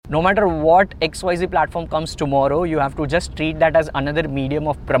No matter what XYZ platform comes tomorrow, you have to just treat that as another medium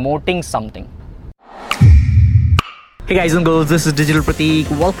of promoting something. Hey guys and girls, this is Digital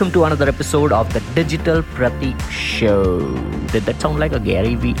Pratik. Welcome to another episode of the Digital Pratik Show. Did that sound like a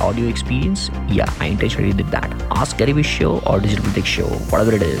Gary Vee audio experience? Yeah, I intentionally did that. Ask Gary Vee Show or Digital Pratik Show,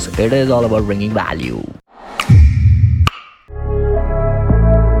 whatever it is all about bringing value.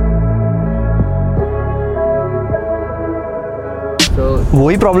 So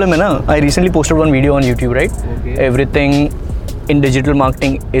वही problem है ना. I recently posted one video on YouTube, right? Okay. Everything in digital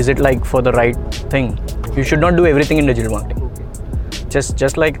marketing, is it like for the right thing? You should not do everything in digital marketing. okay.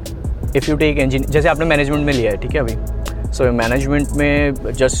 Just like if you take engineering, जैसे आपने management में लिया है, ठीक है अभी. So management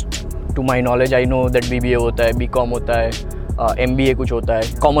में just to my knowledge I know that BBA होता है, BCom होता है, MBA कुछ होता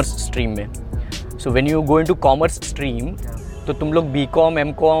है, commerce stream में. So when you go into commerce stream, तो तुम लोग BCom,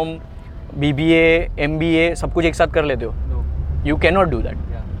 MCom, BBA, MBA सब कुछ एक साथ कर लेते हो. No. You cannot do that.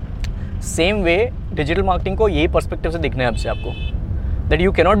 Yeah. Same way digital marketing को यही पर्सपेक्टिव से देखना है आपसे आपको, that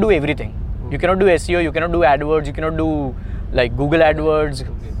you cannot do everything. You cannot do SEO, you cannot do Edwards, you cannot do like Google AdWords,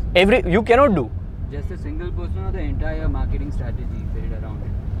 every you cannot do. Just a single person or the entire marketing strategy built around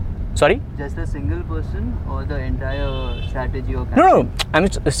it? Sorry? Just a single person or the entire strategy or No, I'm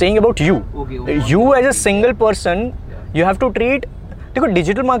saying about you. Okay. You as a single person, you have to treat. देखो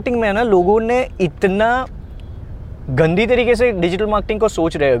digital marketing में है ना, लोगों ने इतना गंदी तरीके से डिजिटल मार्केटिंग को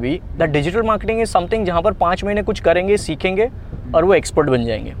सोच रहे हैं अभी, that digital marketing is something जहाँ पर 5 महीने कुछ करेंगे, सीखेंगे और वो एक्सपर्ट बन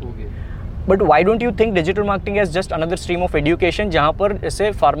जाएंगे. But why don't you think digital marketing as just another stream of education, जहाँ पर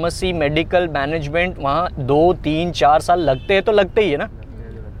जैसे फार्मेसी, मेडिकल, मैनेजमेंट, वहाँ 2, 3, 4 साल लगते हैं तो लगते ही है ना.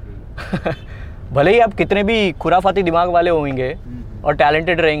 भले ही आप कितने भी खुराफाती दिमाग वाले होंगे और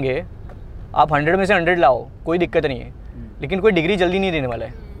टैलेंटेड रहेंगे, आप 100 में से 100 लाओ, कोई दिक्कत नहीं है, लेकिन कोई डिग्री जल्दी नहीं देने वाला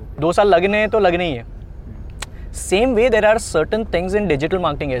है. 2 साल लगने हैं तो लगने ही है. Same way, there are certain things in digital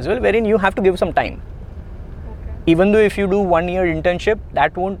marketing as well wherein you have to give some time. Okay. Even though if you do 1 year internship,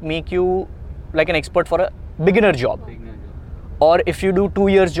 that won't make you like an expert for a beginner job. Or if you do 2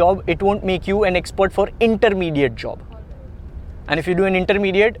 years job, it won't make you an expert for intermediate job. And if you do an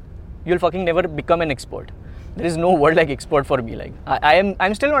intermediate, you'll fucking never become an expert. There is no word like expert for me. Like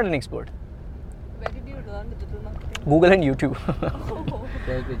I'm still not an expert. Where did you learn digital marketing? Google and YouTube.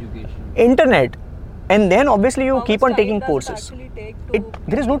 Self-education. Internet. And then obviously you How keep much on taking time does it courses. actually take to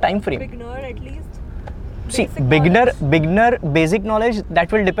There is no time frame. beginner at least? See, Basic beginner basic knowledge,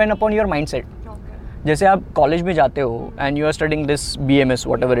 that will depend upon your mindset. Okay. जैसे आप college में जाते हो and you are studying this BMS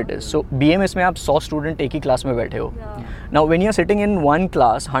whatever it is. So BMS में आप 100 student एक ही class में बैठे हो. Yeah. Now when you are sitting in one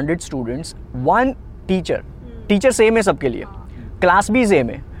class, 100 students, one teacher same है सबके लिए, क्लास भी सेम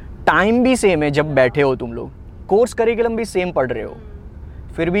है, टाइम भी सेम है, जब बैठे हो तुम लोग कोर्स करिकुलम भी सेम पढ़ रहे हो,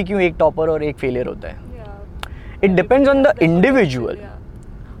 फिर भी क्यों एक टॉपर और एक फेलियर होता है? Yeah. It depends on the individual. Yeah.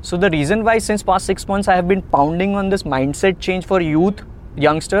 So the reason why since past 6 months I have been pounding on this mindset change for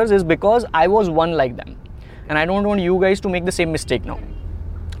youngsters is because I was one like them. And I don't want you guys to make the same mistake now.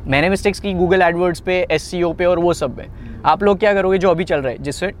 मैंने mistakes की Google AdWords पे, SEO पे और वो सब पे. आप लोग क्या करोगे जो अभी चल रहा है,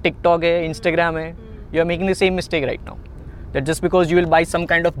 जिससे टिकटॉक है, इंस्टाग्राम है, you are making the same mistake right now. That just because you will buy some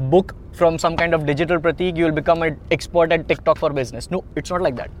kind of book from some kind of digital Pratik, you will become an expert at TikTok for business. No, it's not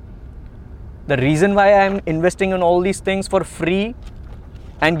like that. The reason why I am investing in all these things for free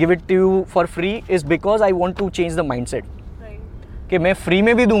and give it to you for free is because I want to change the mindset. Right. कि मैं free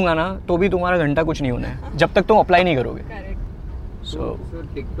में भी दूंगा ना तो भी तुम्हारा घंटा कुछ नहीं होना है जब तक तुम अप्लाई नहीं करोगे. Correct. So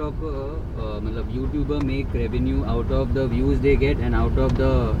TikTok, मतलब YouTuber make revenue out of the views they get and out of the.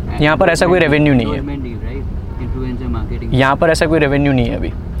 यहाँ पर ऐसा कोई revenue नहीं है. Endorsement deal, right? Influencer marketing. यहाँ पर ऐसा कोई रेवेन्यू नहीं है अभी.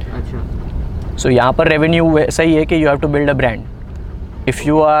 अच्छा. सो यहाँ पर रेवेन्यू वैसा ही है कि you have to build a brand. If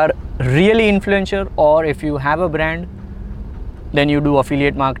you are really influencer और if you have a brand, then you do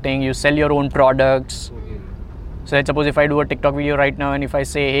affiliate marketing, you sell your own products. Okay. So let's suppose if I do a TikTok video right now and if I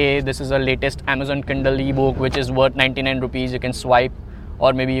say, hey, this is a latest Amazon Kindle ebook which is worth 99 rupees, you can swipe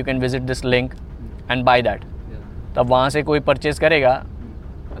or maybe you can visit this link and buy that. Yeah. तब वहाँ से कोई purchase करेगा,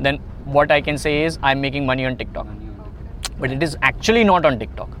 then what I can say is I'm making money on TikTok. Money on it. But it is actually not on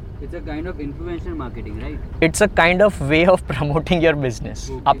TikTok. It's a kind of influencer marketing, right? It's a kind of way of promoting your business.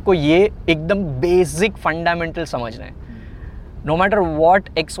 Okay. आपको ये एकदम basic fundamental समझना है. No matter what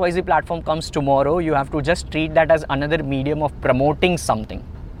XYZ platform comes tomorrow, you have to just treat that as another medium of promoting something.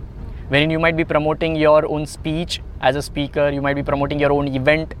 Wherein you might be promoting your own speech as a speaker, you might be promoting your own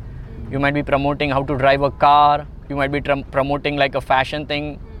event, you might be promoting how to drive a car, you might be promoting like a fashion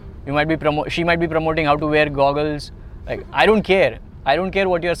thing, you might be she might be promoting how to wear goggles. Like I don't care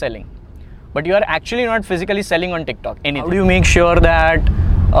what you're selling, but you are actually not physically selling on TikTok anything. How do you make sure that Be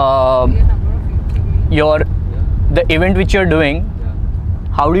a number of YouTube videos. the event which you're doing,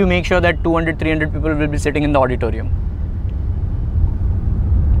 How do you make sure that 200, 300 people will be sitting in the auditorium?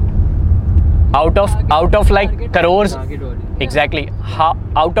 Out of like Target crores, Target audience. exactly.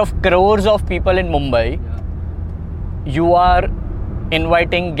 Out of crores of people in Mumbai, Yeah. you are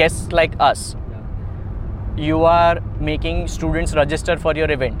inviting guests like us. Yeah. You are making students register for your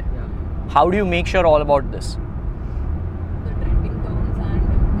event. Yeah. How do you make sure all about this? The trending terms and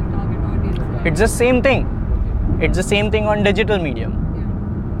the target audience. It's the same thing. Okay. It's the same thing on digital medium.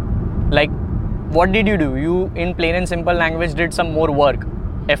 Yeah. Like, what did you do? You, in plain and simple language, did some more work,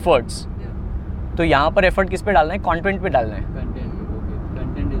 efforts. Yeah. तो यहाँ पर effort किस पे डालना है? Content पे डालना है. Content. Okay.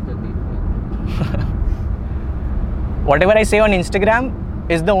 Content is the key. Whatever I say on Instagram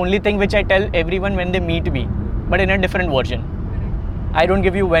is the only thing which I tell everyone when they meet me, but in a different version. Correct. I don't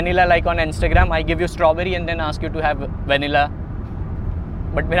give you vanilla like on Instagram. I give you strawberry and then ask you to have vanilla.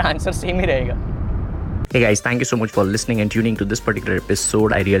 But मेरा answer same ही रहेगा. Hey guys, thank you so much for listening and tuning to this particular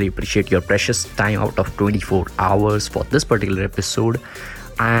episode. I really appreciate your precious time out of 24 hours for this particular episode.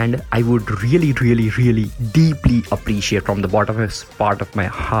 And I would really, really, really deeply appreciate from the bottomest part of my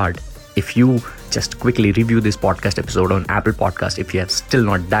heart if you just quickly review this podcast episode on Apple Podcast if you have still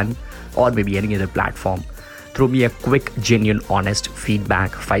not done, or maybe any other platform. Throw me a quick, genuine, honest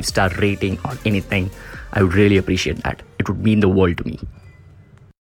feedback, 5-star rating or anything. I would really appreciate that. It would mean the world to me.